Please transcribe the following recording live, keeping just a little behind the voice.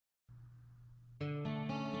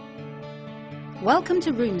Welcome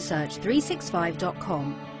to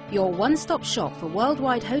RoomSearch365.com, your one-stop shop for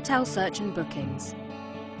worldwide hotel search and bookings.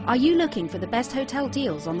 Are you looking for the best hotel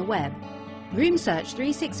deals on the web?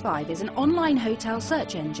 RoomSearch365 is an online hotel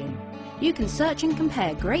search engine. You can search and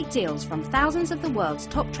compare great deals from thousands of the world's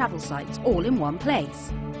top travel sites all in one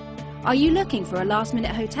place. Are you looking for a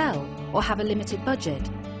last-minute hotel or have a limited budget?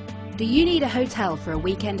 Do you need a hotel for a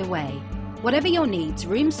weekend away? Whatever your needs,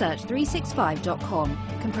 RoomSearch365.com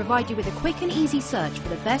can provide you with a quick and easy search for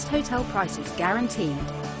the best hotel prices guaranteed.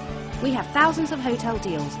 We have thousands of hotel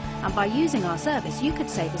deals, and by using our service you could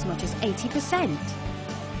save as much as 80%.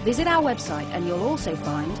 Visit our website and you'll also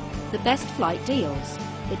find the best flight deals,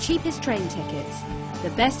 the cheapest train tickets, the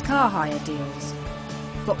best car hire deals.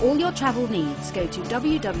 For all your travel needs, go to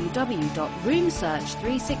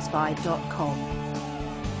www.roomsearch365.com.